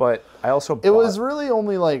 But I also It was really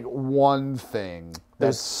only like one thing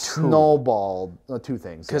that snowballed. Two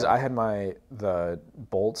things. Because I had the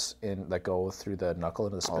bolts that go through the knuckle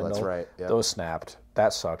into the spindle. Oh, that's right. Yep. Those snapped.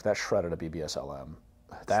 That sucked. That shredded a BBS LM.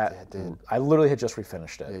 That did. I literally had just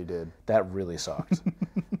refinished it. Yeah, you did. That really sucked.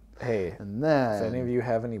 Hey, and then, if any of you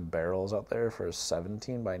have any barrels out there for a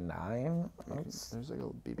 17 by 9, there's like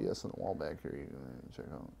a BBS on the wall back here. You can check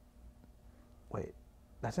out. Wait,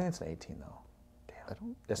 I think it's an 18 though.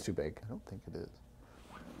 Damn, that's too big. I don't think it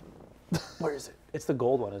is. Where is it? It's the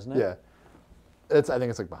gold one, isn't it? Yeah. I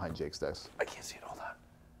think it's like behind Jake's desk. I can't see it. Hold on.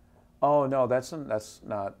 Oh no, that's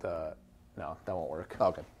not the. No, that won't work.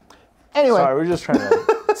 Okay. Anyway, sorry, we're just trying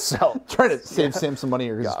to trying to save Sam some money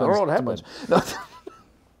or yeah, too much. No.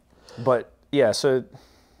 But yeah, so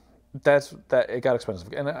it got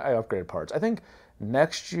expensive, and I upgraded parts. I think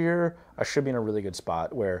next year I should be in a really good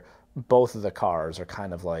spot where both of the cars are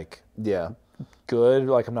kind of like good.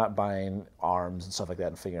 Like I'm not buying arms and stuff like that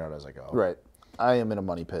and figuring it out as I go. Right. I am in a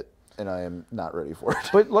money pit, and I am not ready for it.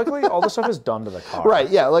 But luckily, all the stuff is done to the car. Right,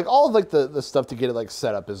 yeah, like all of like the stuff to get it like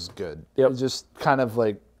set up is good. Yep. It's just kind of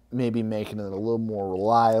like maybe making it a little more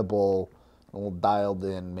reliable, a little dialed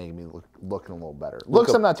in, making me looking a little better.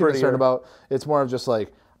 Looks I'm not too concerned about. It's more of just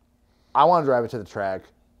like I want to drive it to the track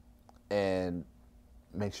and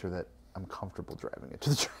make sure that I'm comfortable driving it to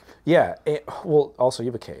the track. Yeah. Well, also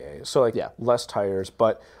you have a KA, so like Yeah. less tires.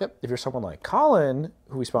 But if you're someone like Colin,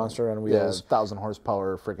 who we sponsor on wheels, 1,000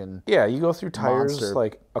 horsepower, freaking. yeah, you go through tires monster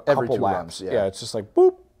like a every couple 2 laps. runs, Yeah, it's just like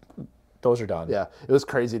boop, those are done. Yeah, it was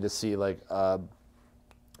crazy to see like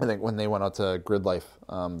I think when they went out to Grid Life,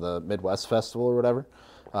 the Midwest Festival or whatever,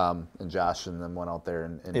 and Josh and them went out there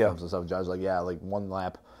and filmed some stuff. Josh was like, yeah, like one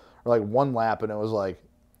lap, and it was like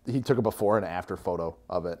he took a before and after photo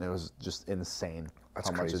of it, and it was just insane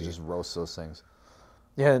how much it just roasts those things.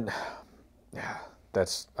 Yeah,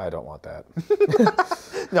 I don't want that.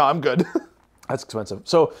 No, I'm good. That's expensive.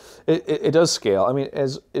 So it does scale. I mean,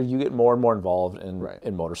 as if you get more and more involved in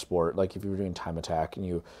motorsport, like if you're doing time attack and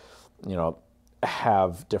you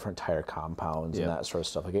have different tire compounds and that sort of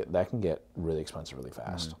stuff, like that can get really expensive really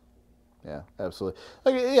fast. Yeah, absolutely.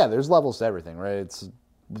 Like, yeah, there's levels to everything, right? It's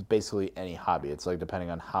basically any hobby. It's like depending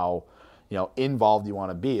on how involved you want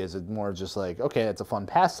to be. Is it more just like, okay, it's a fun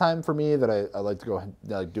pastime for me that I like to go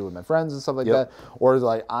like do with my friends and stuff like that, or is it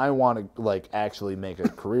like I want to like actually make a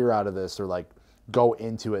career out of this, or like go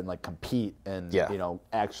into it and like compete and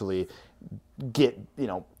actually get to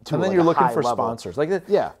and then like you're looking for level. sponsors. Like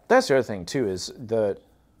that's the other thing too, is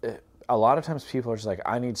a lot of times people are just like,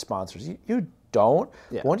 I need sponsors. You don't.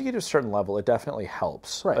 Yeah. Once you get to a certain level, it definitely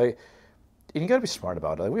helps. Right. Like, and you got to be smart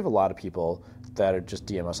about it. Like, we have a lot of people that are just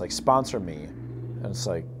DM us like, sponsor me, and it's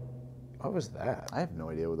like, what was that? I have no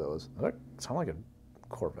idea what that was. That sound like a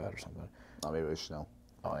Corvette or something. Oh, maybe I should know.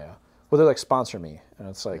 Oh yeah. Well, they're like, sponsor me, and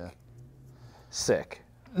it's like, sick.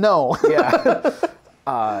 No. Yeah.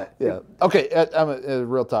 Yeah. Okay. I'm a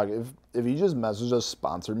real talk. If you just message us,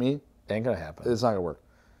 sponsor me, Ain't gonna happen. it's not gonna work.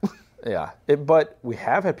 Yeah. But we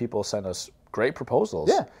have had people send us great proposals.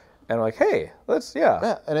 Yeah. And we're like, hey, let's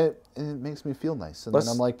Yeah, and it makes me feel nice, and then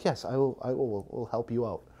I'm like, yes, I will help you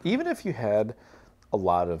out. Even if you had a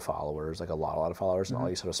lot of followers, like a lot of followers, and all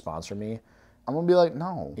you sort of sponsor me. I'm gonna be like,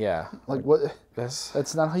 no. Yeah. Like what?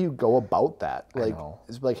 That's not how you go about that. Like know.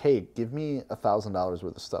 it's like, hey, give me $1,000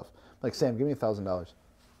 worth of stuff. Like, Sam, give me $1,000.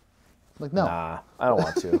 Like, no. Nah, I don't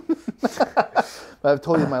want to. But I've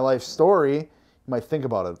told you my life story. You might think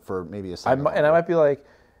about it for maybe a second. And I might be like,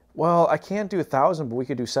 well, I can't do 1,000, but we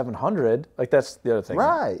could do 700. Like, that's the other thing.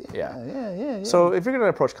 Right. Yeah. So if you're going to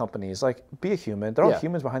approach companies, like, be a human. There are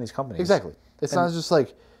humans behind these companies. Exactly. It's not just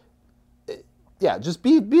like, just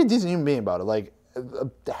be a decent human being about it. Like,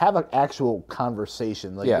 have an actual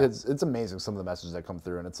conversation. Like, it's amazing some of the messages that come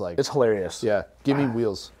through, and it's like, it's hilarious. Yeah, give me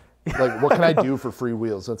wheels. Like, what can I do for free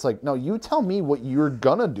wheels? It's like, no, you tell me what you're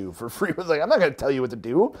gonna do for free wheels. Like, I'm not gonna tell you what to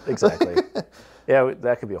do. Exactly. Yeah,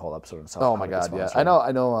 that could be a whole episode in itself. Oh my god, yeah. I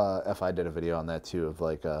know. FI did a video on that too, of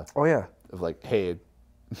like, of like, hey,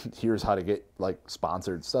 here's how to get like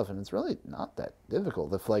sponsored stuff, and it's really not that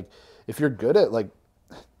difficult. If you're good at like,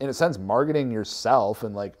 in a sense, marketing yourself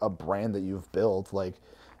and like a brand that you've built, like,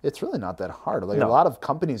 it's really not that hard. Like, a lot of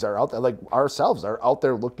companies are out there, like ourselves are out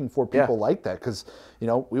there looking for people like that, because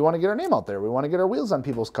we want to get our name out there. We want to get our wheels on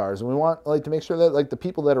people's cars, and we want like to make sure that like the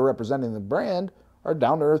people that are representing the brand are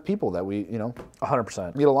down to earth people that we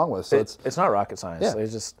 100% get along with. So it's not rocket science. Yeah.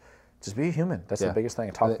 It's just be a human. That's the biggest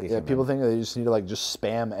thing. Talk to human. People think that they just need to like just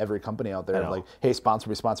spam every company out there, like, hey, sponsor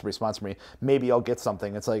me. Maybe I'll get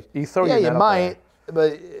something. It's like, you throw your net you out might,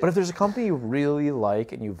 there. But if there's a company you really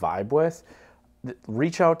like and you vibe with,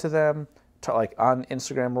 reach out to them, like on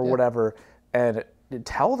Instagram or whatever, and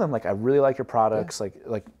tell them like, I really like your products.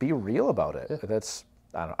 Like be real about it. That's,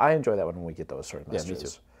 I don't know. I enjoy that when we get those sort of messages. Yeah,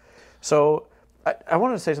 me too. So I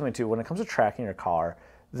wanted to say something too. When it comes to tracking your car,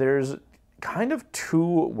 there's kind of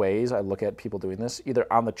two ways I look at people doing this: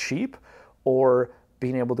 either on the cheap or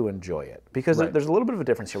being able to enjoy it. Because there's a little bit of a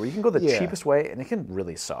difference here, where you can go the cheapest way and it can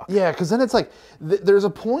really suck. Yeah, because then it's like there's a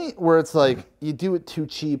point where it's like you do it too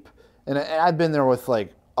cheap. And I've been there with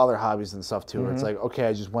like other hobbies and stuff too, where it's like, okay,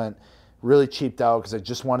 I just went really cheaped out because I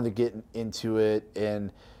just wanted to get into it,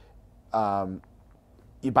 and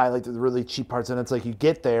you buy like the really cheap parts, and it's like you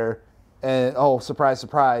get there, and oh, surprise,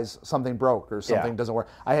 surprise, something broke or something doesn't work.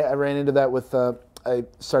 I ran into that with I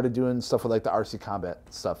started doing stuff with like the RC combat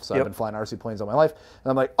stuff. So I've been flying RC planes all my life,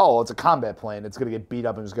 and I'm like, oh, it's a combat plane. It's gonna get beat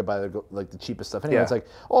up. I'm just gonna buy the cheapest stuff. Anyway, it's like,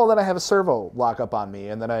 oh, then I have a servo lock up on me,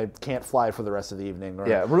 and then I can't fly for the rest of the evening. Or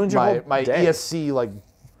it ruins your whole my day. ESC like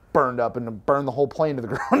burned up and burn the whole plane to the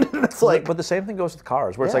ground. And it's like, but the same thing goes with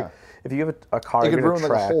cars, where it's Yeah. like if you have a car, it you're could gonna ruin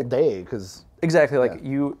like track. a whole day because Exactly. Like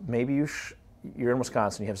you're in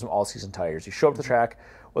Wisconsin, you have some all-season tires. You show up to the track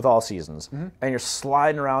with all seasons, and you're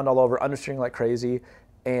sliding around all over, understeering like crazy.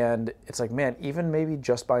 And it's like, man, even maybe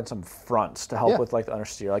just buying some fronts to help with like the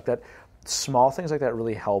understeer, like that, small things like that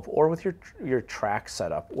really help. Or with your track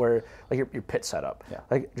setup, where like your pit setup,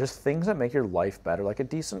 like just things that make your life better, like a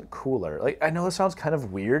decent cooler. Like I know this sounds kind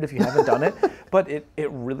of weird if you haven't done it, but it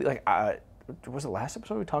really like. Was it last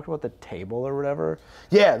episode we talked about the table or whatever?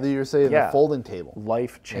 Yeah, you were saying the folding table.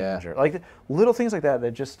 Life changer. Like little things like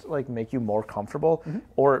that just like make you more comfortable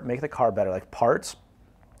or make the car better. Like parts,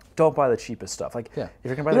 don't buy the cheapest stuff. Like if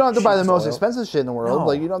you're gonna buy you don't have to buy the most oil, expensive shit in the world. No.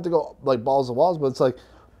 Like you don't have to go like balls to walls, but it's like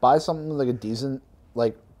buy something with like a decent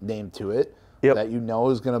like name to it that you know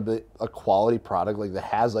is gonna be a quality product, like that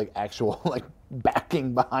has like actual like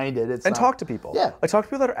backing behind it. And talk to people. Yeah. Like talk to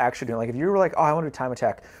people that are actually doing. Like if you were like, oh, I want to do time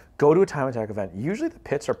attack, go to a time attack event. Usually the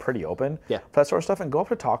pits are pretty open for that sort of stuff, and go up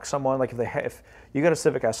to talk to someone. Like if you got a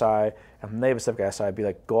Civic Si and they have a Civic Si, be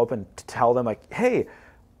like, go up and tell them like, hey,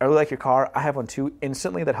 I really like your car. I have one too.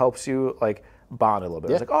 Instantly that helps you like bond a little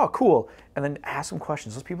bit. It's like, oh, cool. And then ask them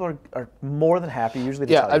questions. Those people are more than happy usually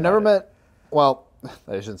to tell you I've never about it. met. Well,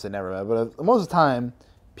 I shouldn't say never met, but most of the time,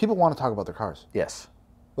 people want to talk about their cars. Yes.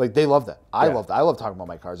 Like they love that. I love that. I love talking about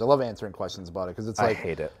my cars. I love answering questions about it because it's like I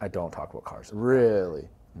hate it. I don't talk about cars. Really.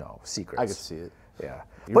 No, secrets. I could see it. Yeah.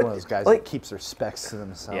 You're one of those guys that keeps their specs to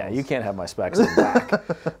themselves. Yeah, you can't have my specs in the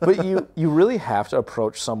back. But you really have to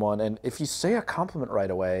approach someone, and if you say a compliment right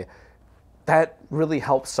away, that really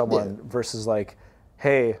helps someone versus like,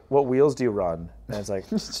 hey, what wheels do you run? And it's like,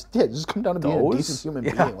 just come down to being a decent human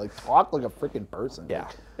being. Like talk like a freaking person. Yeah,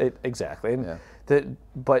 like, exactly. And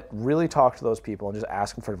but really talk to those people and just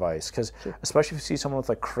ask them for advice, because especially if you see someone with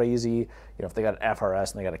like crazy, if they got an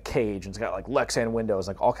FRS and they got a cage and it's got like Lexan windows,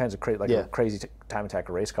 like all kinds of a crazy time attack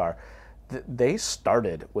race car, they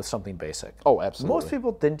started with something basic. Oh, absolutely. Most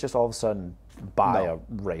people didn't just all of a sudden buy a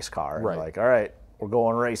race car and like, all right, we're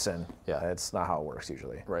going racing. Yeah, that's not how it works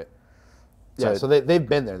usually. Right. Yeah, so they've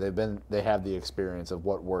been there. They have the experience of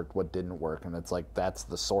what worked, what didn't work, and it's like that's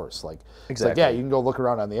the source. Like, it's like, yeah, you can go look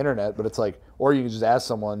around on the internet, but it's like, or you can just ask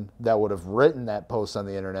someone that would have written that post on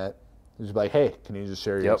the internet, and just be like, hey, can you just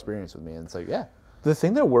share your experience with me? And it's like, yeah. The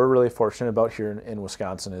thing that we're really fortunate about here in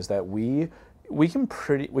Wisconsin is that we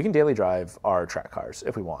can daily drive our track cars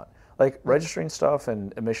if we want. Like registering stuff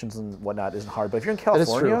and emissions and whatnot isn't hard, but if you're in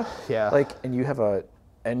California, like, and you have a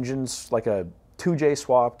engines like a 2J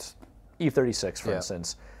swapped E36, for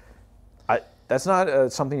instance, that's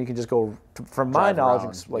not something you can just go to, from my knowledge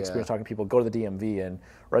and experience talking to people, go to the DMV and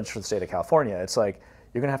register for the state of California. It's like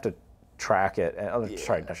you're gonna have to track it and you're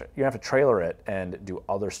gonna have to trailer it and do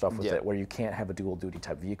other stuff with it, where you can't have a dual duty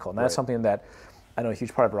type vehicle. And that's something that I know a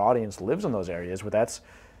huge part of our audience lives in those areas where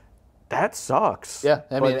that sucks. Yeah,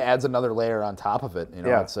 I mean, it adds another layer on top of it.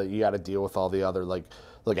 So you got to deal with all the other like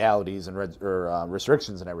legalities and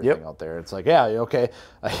restrictions and everything out there. It's like, I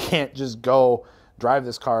can't just go drive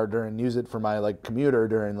this car use it for my like commuter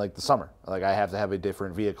during like the summer. Like I have to have a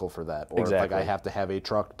different vehicle for that, or like I have to have a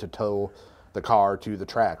truck to tow the car to the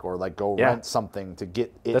track, or like go rent something to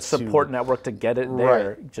get it. That support network to get it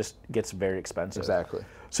there just gets very expensive. Exactly.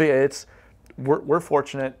 So yeah, we're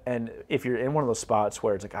fortunate, and if you're in one of those spots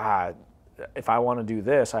where it's like, if I want to do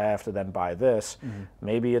this, I have to then buy this.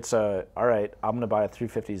 Maybe it's all right, I'm going to buy a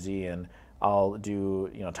 350Z and I'll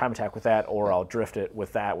do time attack with that, or I'll drift it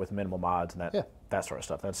with that with minimal mods and that sort of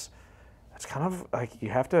stuff. That's kind of like you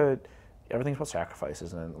have to. Everything's about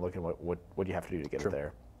sacrifices, and then look at what you have to do to get it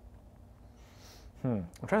there. I'm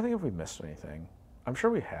trying to think if we missed anything. I'm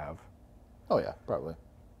sure we have. Oh yeah, probably.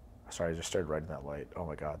 Sorry, I just started riding that light. Oh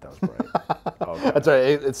my God, that was bright. Oh, that's right.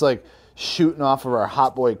 It's like shooting off of our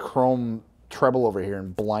Hot Boy chrome treble over here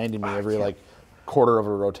and blinding me every like quarter of a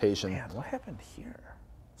rotation. Man, what happened here?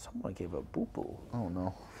 Someone gave a boo-boo. Oh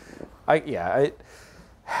no.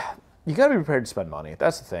 You got to be prepared to spend money.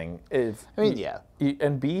 That's the thing.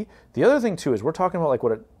 And B, the other thing too is we're talking about like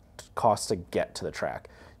what it costs to get to the track.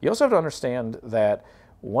 You also have to understand that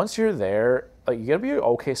once you're there, like, you got to be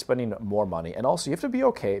okay spending more money, and also you have to be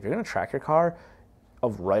okay if you're going to track your car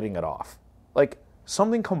of writing it off. Like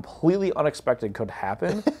something completely unexpected could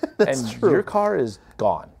happen, and your car is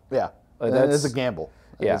gone. Yeah, it's a gamble.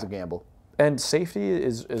 It's a gamble. And safety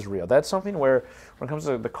is real. That's something where, when it comes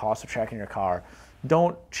to the cost of tracking your car,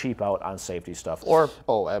 don't cheap out on safety stuff. Or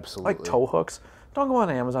absolutely, like tow hooks. Don't go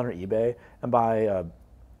on Amazon or eBay and buy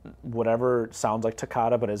whatever sounds like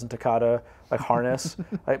Takata but isn't Takata, like harness.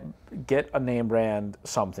 Like, get a name brand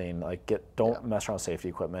something. Like don't mess around with safety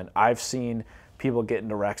equipment. I've seen people get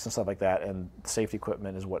into wrecks and stuff like that, and safety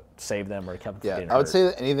equipment is what saved them or kept them from getting hurt. I would say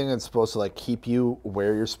that anything that's supposed to like keep you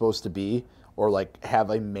where you're supposed to be, or like have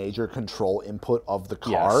a major control input of the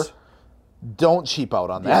car, don't cheap out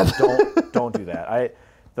on that. Don't do that.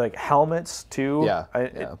 Like helmets too. I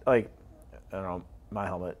don't know,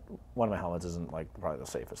 one of my helmets isn't like probably the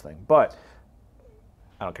safest thing, but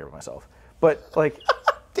I don't care for myself. But like,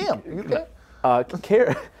 damn, you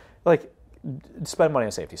okay? Like, spend money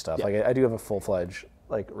on safety stuff. Like I do have a full-fledged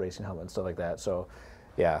like racing helmet and stuff like that. So,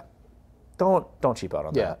 yeah, don't cheap out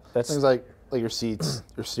on that. That's things like your seats,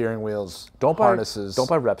 your steering wheels, harnesses. Don't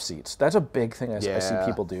buy rep seats. That's a big thing I see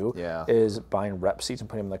people do. Yeah. Is buying rep seats and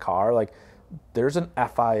putting them in the car. Like, there's an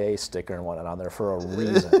FIA sticker and whatnot on there for a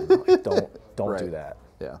reason. Like, don't do that.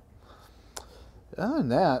 Yeah. Other than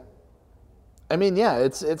that, I mean,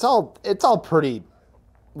 it's all pretty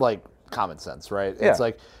like common sense, right? Yeah. It's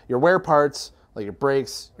like your wear parts, like your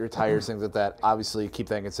brakes, your tires, things like that. Obviously, keep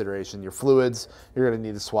that in consideration. Your fluids, you're going to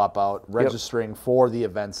need to swap out. Registering for the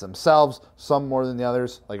events themselves, some more than the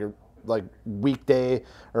others. Like weekday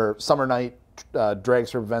or summer night drag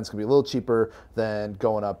strip events can be a little cheaper than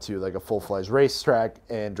going up to like a full-fledged racetrack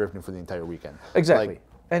and drifting for the entire weekend. Exactly.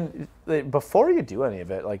 And before you do any of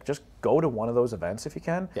it, like, just go to one of those events if you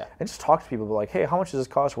can, and just talk to people. Like, hey, how much does this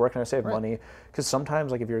cost? Where can I save money? Because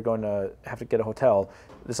sometimes, like, if you're going to have to get a hotel,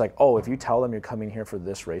 it's like, oh, if you tell them you're coming here for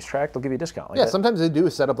this racetrack, they'll give you a discount. Like sometimes they do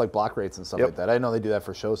set up like block rates and stuff like that. I know they do that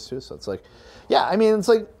for shows too. So it's like, I mean, it's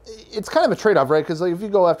like it's kind of a trade-off, right? Because like if you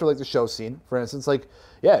go after like the show scene, for instance, like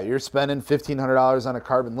you're spending $1,500 on a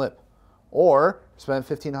carbon lip, or spend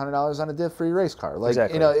 $1,500 on a diff-free race car. Like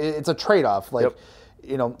it's a trade-off. Like.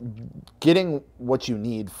 Getting what you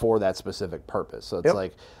need for that specific purpose. So it's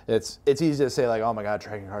like it's easy to say like, oh my God,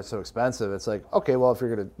 tracking car is so expensive. It's like, okay, well, if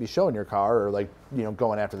you're going to be showing your car or like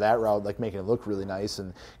going after that route, like making it look really nice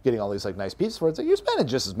and getting all these like nice pieces for it, it's like you're spending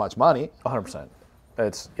just as much money. 100%.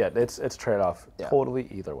 It's a trade-off totally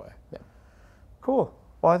either way. Yeah. Cool.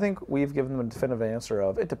 Well, I think we've given them a definitive answer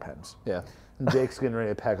of it depends. Yeah. And Jake's getting ready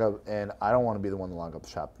to pack up, and I don't want to be the one to lock up the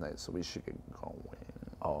shop tonight, so we should get going.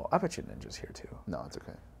 Oh, I bet you Ninja's here too. No, it's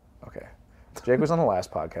okay. Okay. Jake was on the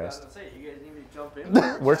last podcast. I was gonna say, you guys need me to jump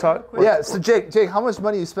in. We're talking. Yeah, so Jake, how much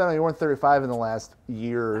money you spent on your 135 in the last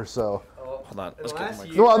year or so? Hold on. Let's get my.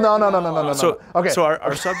 Well, no. So, okay. So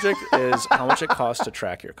our subject is how much it costs to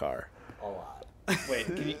track your car. A lot.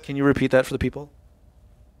 Wait, can you repeat that for the people?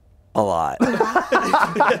 A lot.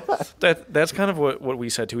 That's kind of what we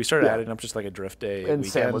said too. We started adding up just like a drift day. And weekend,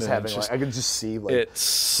 Sam was having like I could just see like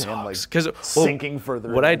Sam like sinking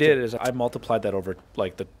further. What I did is I multiplied that over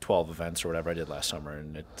like the 12 events or whatever I did last summer,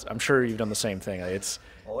 and I'm sure you've done the same thing. It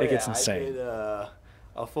gets insane. I did a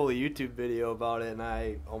full YouTube video about it, and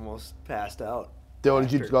I almost passed out.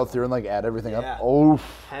 Did you go through and like add everything up? Oh,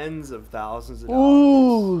 tens of thousands of dollars.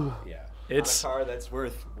 Ooh. Yeah. It's a car that's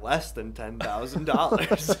worth less than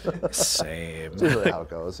 $10,000. Same. That's usually how it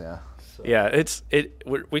goes, yeah. So. Yeah,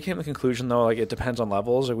 we came to the conclusion though, like it depends on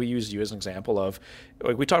levels. Like we used you as an example of,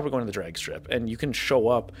 like we talked about going to the drag strip, and you can show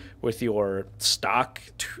up with your stock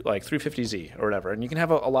like 350Z or whatever, and you can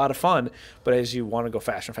have a lot of fun. But as you want to go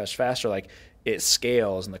faster, like it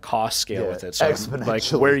scales and the cost scale with it. So like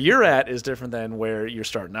where you're at is different than where you're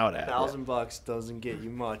starting out at. $1,000 doesn't get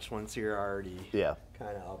you much once you're already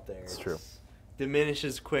kind of up there. It's true.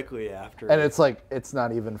 Diminishes quickly after. And it's like it's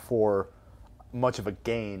not even for much of a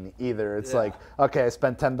gain either. It's like, okay, I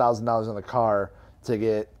spent $10,000 on the car to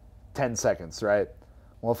get 10 seconds, right?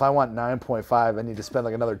 Well, if I want 9.5, I need to spend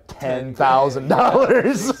like another $10,000.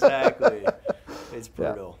 Exactly. It's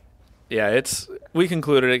brutal. Yeah, we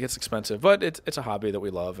concluded it gets expensive, but it's a hobby that we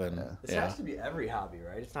love, and This has to be every hobby,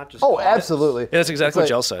 right? It's not just. Oh, absolutely. Yeah, that's exactly what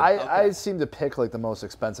Jill said. I seem to pick like the most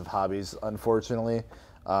expensive hobbies, unfortunately.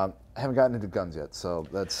 I haven't gotten into guns yet, so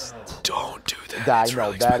that's. Don't do that. I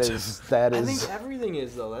know that is. I think everything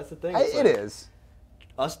is though. That's the thing. It is.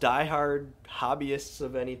 Us diehard hobbyists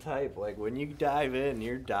of any type, like when you dive in,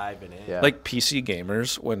 you're diving in. Yeah. Like PC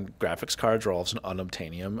gamers, when graphics cards were all of a sudden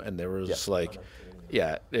unobtainium, and there was like.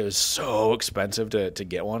 Yeah, it was so expensive to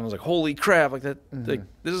get one. I was like, holy crap, like that like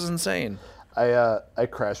this is insane. I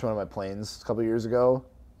crashed one of my planes a couple of years ago,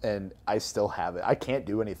 and I still have it. I can't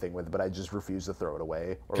do anything with it, but I just refuse to throw it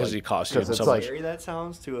away. Because it costs you so much. Scary that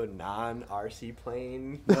sounds to a non-RC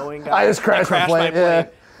plane knowing guy. I just crashed my plane. Yeah.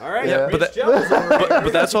 All right,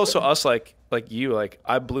 but that's also us like you. Like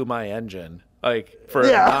I blew my engine Like for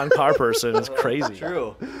a non-car person, it's crazy.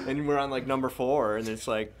 True. And we're on like number 4, and it's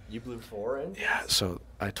like you blew 4 in. Yeah. So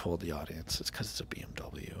I told the audience it's because it's a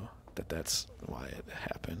BMW that's why it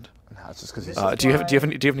happened. No, it's just because Do you have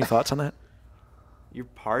any thoughts on that? You're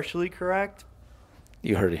partially correct,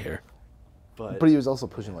 You heard it here. but he was also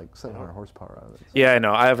pushing like 700 horsepower out of it. So. Yeah, I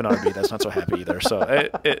know. I have an RB that's not so happy either. So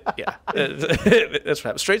that's what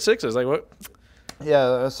happened. Straight sixes. Like what?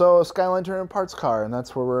 Yeah, so Skyline Touring Parts car, and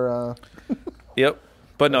that's where we're. Yep.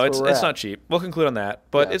 But no, That's it's where we're at. not cheap. We'll conclude on that.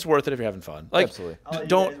 But Yeah. it's worth it if you're having fun. Like, Absolutely. I'll let you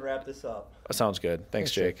don't. guys wrap this up. Sounds good.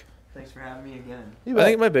 Thanks, Jake. Thanks for having me again. You I bet.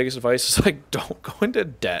 think my biggest advice is like don't go into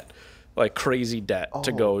debt, like crazy debt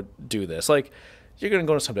to go do this. Like you're gonna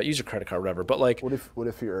go into some debt, use your credit card, or whatever. But like, What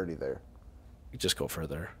if you're already there? just go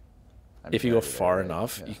further. I mean, If you you're go already far there, right?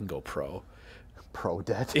 enough, Yeah. you can go pro. Pro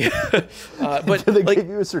debt. But Do they like, give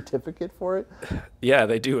you a certificate for it? yeah,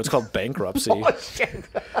 they do. It's called bankruptcy.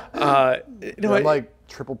 I'm like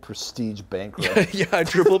triple prestige bankrupt. Yeah, I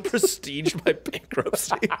triple prestige my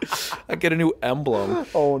bankruptcy. I get a new emblem.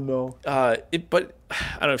 Oh no. But I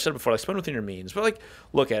don't know. I've said it before. Like spend within your means. But like,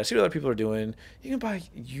 look at it. See what other people are doing. You can buy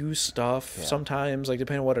used stuff sometimes, like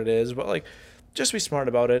depending on what it is. But like, just be smart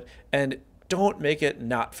about it and don't make it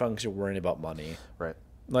not fun because you're worrying about money. Right.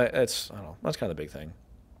 Like that's I don't know. That's kind of the big thing.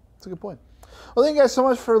 That's a good point. Well, thank you guys so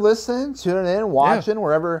much for listening, tuning in, watching,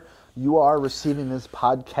 wherever you are receiving this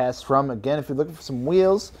podcast from. Again, if you're looking for some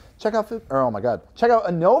wheels, check out check out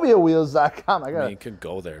AnoviaWheels.com. I mean, you could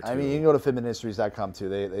go there too. I mean, you can go to FitmentHistories.com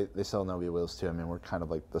too. They sell Novia wheels too. I mean, we're kind of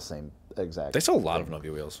like the same exact. They sell a lot of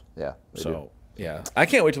Novia wheels. Yeah. They do. So yeah, I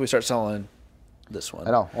can't wait till we start selling this one.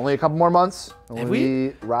 I know. Only a couple more months, and Have we'll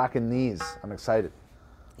be rocking these. I'm excited.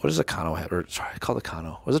 What does the Kano have? Or sorry, I call it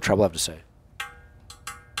Kano. What does the treble have to say?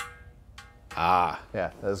 Yeah,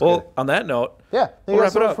 that was Well, good. on that note, Yeah, thank we'll you wrap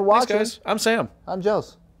guys so it much up. for watching. Thanks, guys. I'm Sam. I'm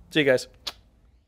Joe's. See you guys.